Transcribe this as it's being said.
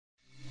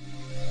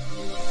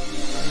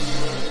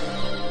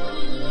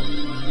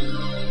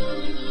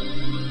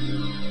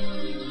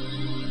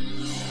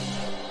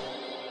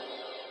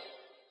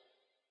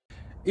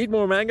eat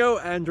more mango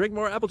and drink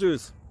more apple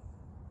juice.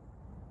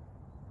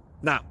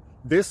 Now,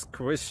 this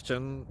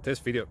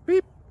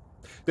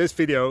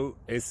video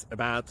is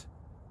about...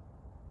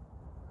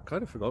 I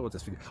kind of forgot what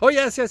this video... Oh,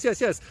 yes.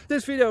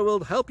 This video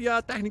will help you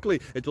out technically.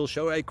 It will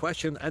show a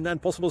question and then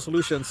possible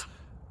solutions.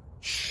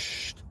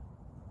 Shh.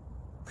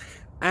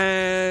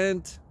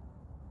 And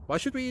why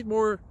should we eat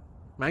more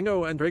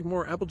mango and drink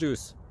more apple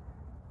juice?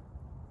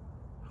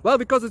 Well,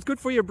 because it's good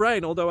for your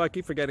brain, although I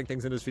keep forgetting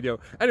things in this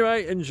video.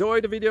 Anyway, enjoy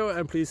the video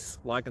and please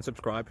like and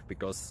subscribe,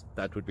 because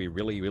that would be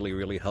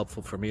really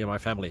helpful for me and my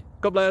family.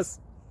 God bless!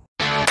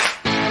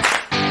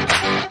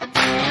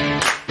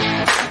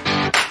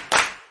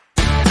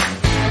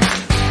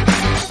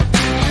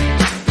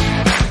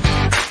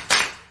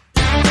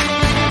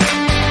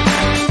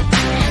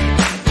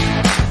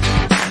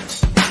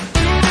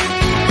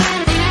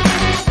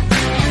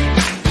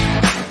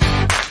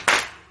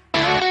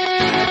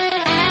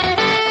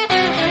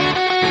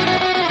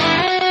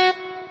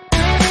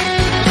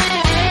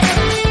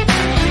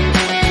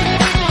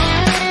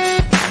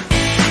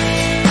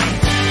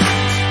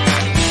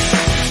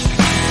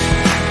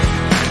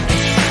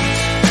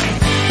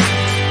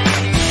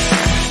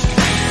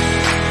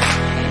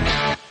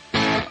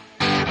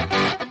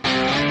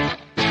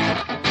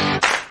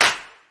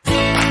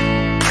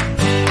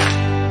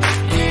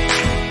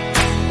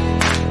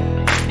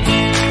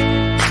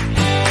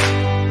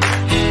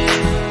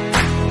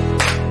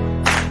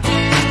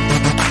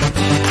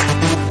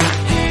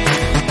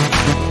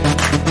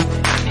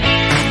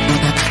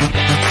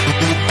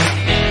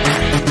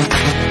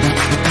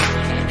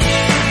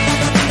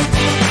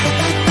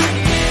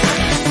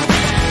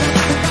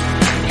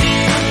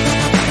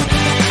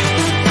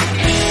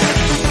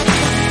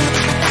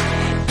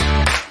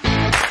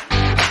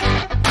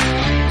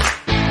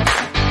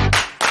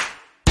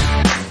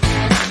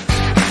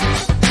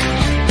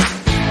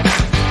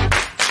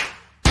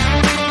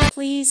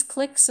 Please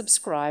click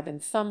subscribe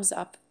and thumbs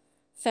up.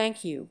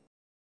 Thank you.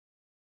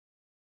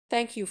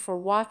 Thank you for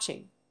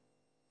watching.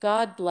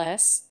 God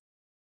bless.